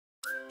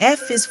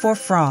F is for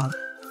frog.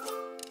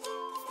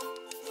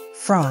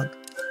 Frog.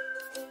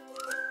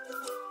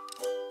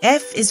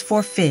 F is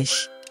for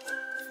fish.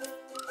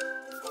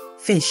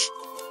 Fish.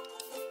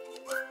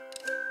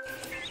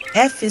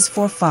 F is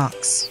for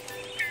fox.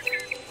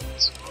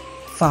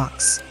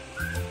 Fox.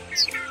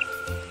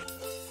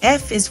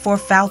 F is for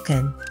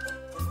falcon.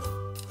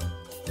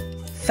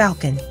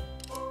 Falcon.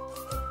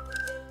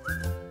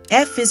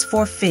 F is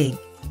for fig.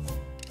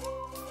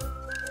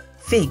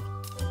 Fig.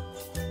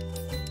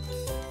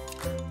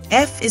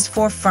 F is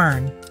for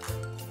fern.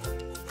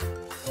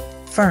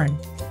 Fern.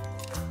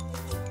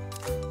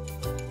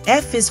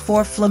 F is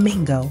for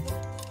flamingo.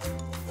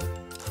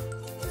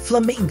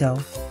 Flamingo.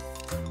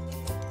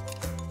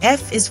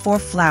 F is for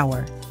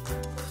flower.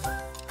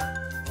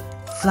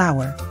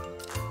 Flower.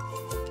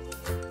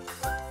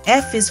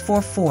 F is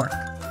for fork.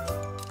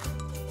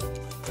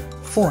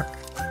 Fork.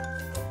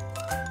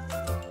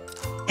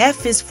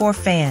 F is for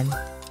fan.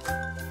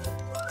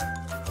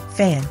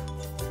 Fan.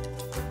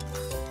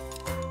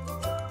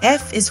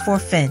 F is for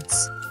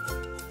fence.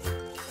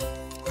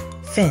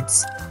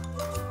 Fence.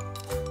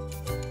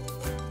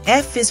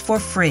 F is for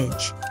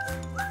fridge.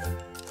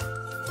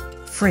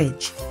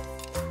 Fridge.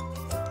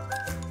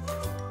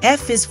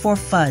 F is for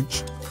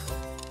fudge.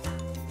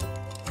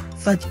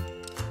 Fudge.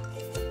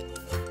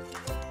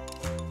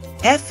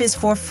 F is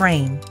for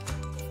frame.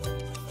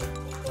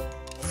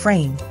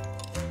 Frame.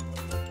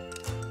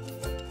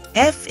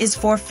 F is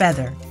for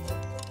feather.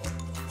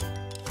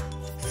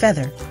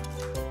 Feather.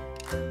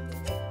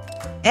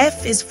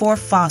 F is for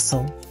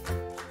fossil.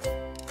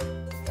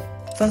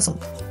 Fossil.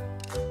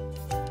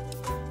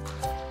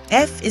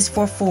 F is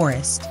for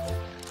forest.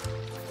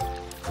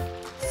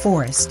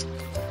 Forest.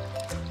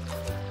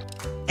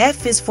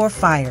 F is for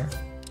fire.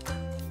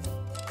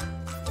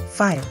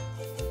 Fire.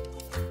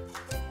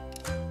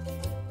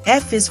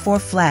 F is for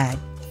flag.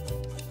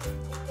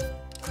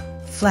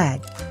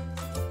 Flag.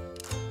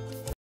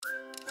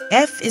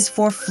 F is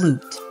for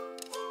flute.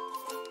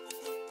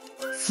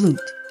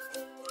 Flute.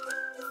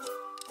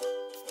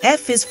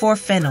 F is for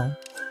fennel.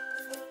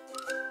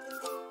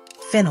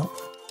 Fennel.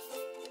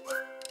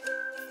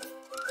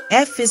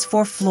 F is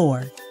for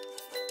floor.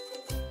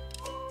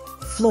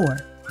 Floor.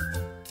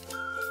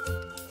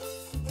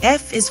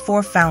 F is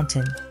for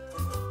fountain.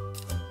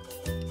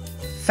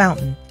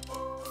 Fountain.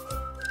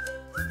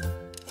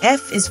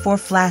 F is for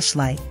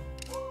flashlight.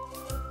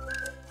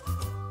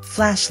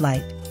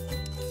 Flashlight.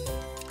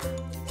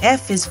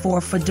 F is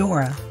for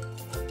fedora.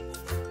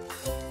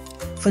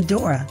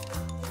 Fedora.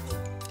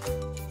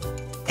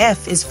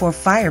 F is for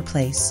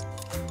fireplace.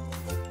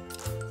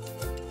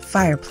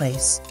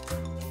 Fireplace.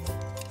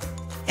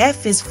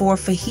 F is for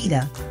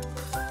fajita.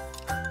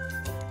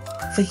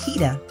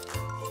 Fajita.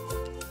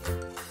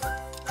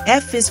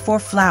 F is for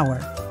flower.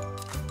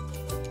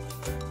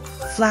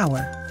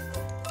 Flower.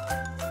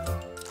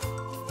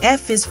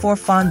 F is for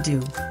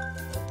fondue.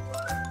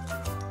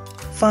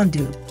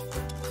 Fondue.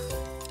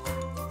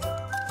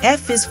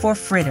 F is for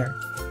fritter.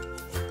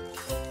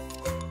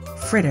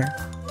 Fritter.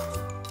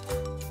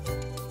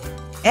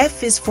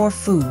 F is for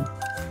food.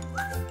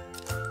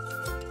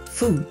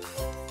 Food.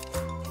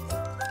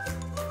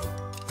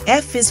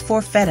 F is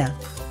for feta.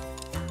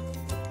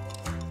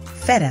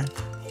 Feta.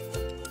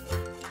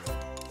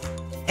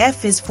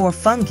 F is for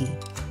fungi.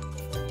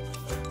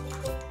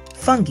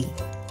 Fungi.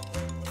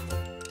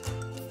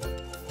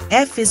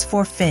 F is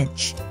for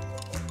finch.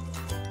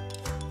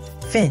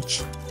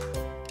 Finch.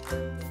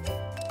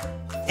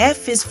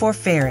 F is for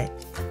ferret.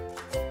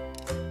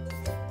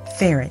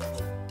 Ferret.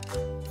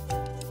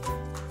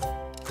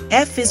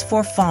 F is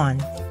for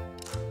fawn.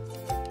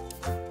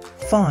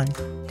 Fawn.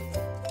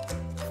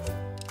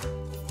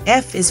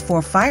 F is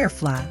for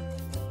firefly.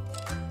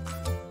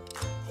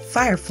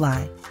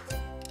 Firefly.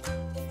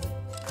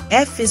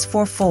 F is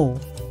for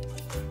foal.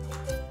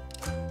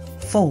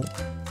 Foal.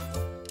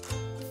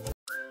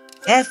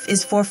 F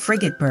is for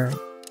frigate bird.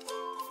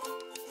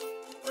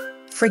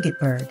 Frigate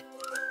bird.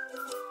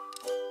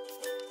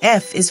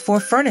 F is for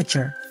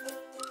furniture.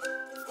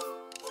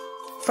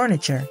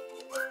 Furniture.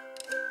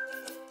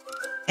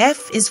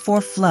 F is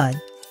for flood.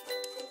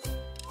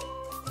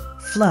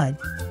 Flood.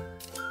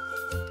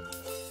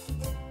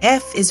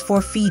 F is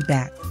for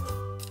feedback.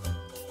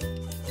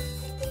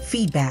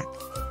 Feedback.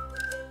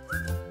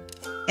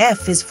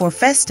 F is for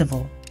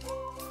festival.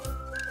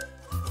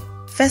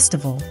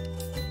 Festival.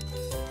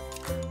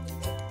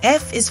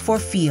 F is for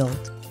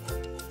field.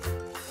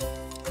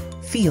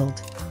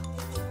 Field.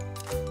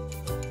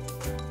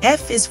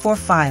 F is for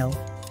file.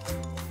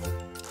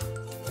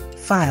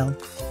 File.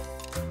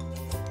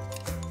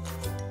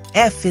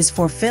 F is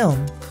for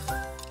film.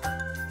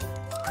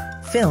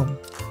 Film.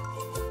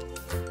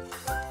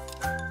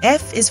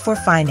 F is for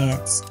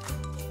finance.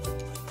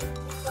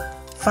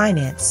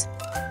 Finance.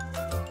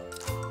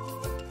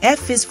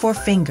 F is for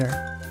finger.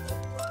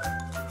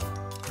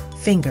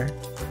 Finger.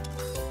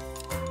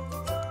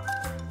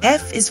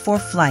 F is for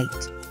flight.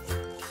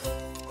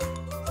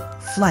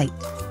 Flight.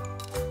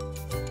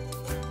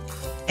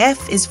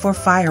 F is for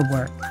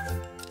firework.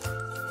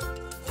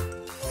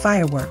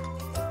 Firework.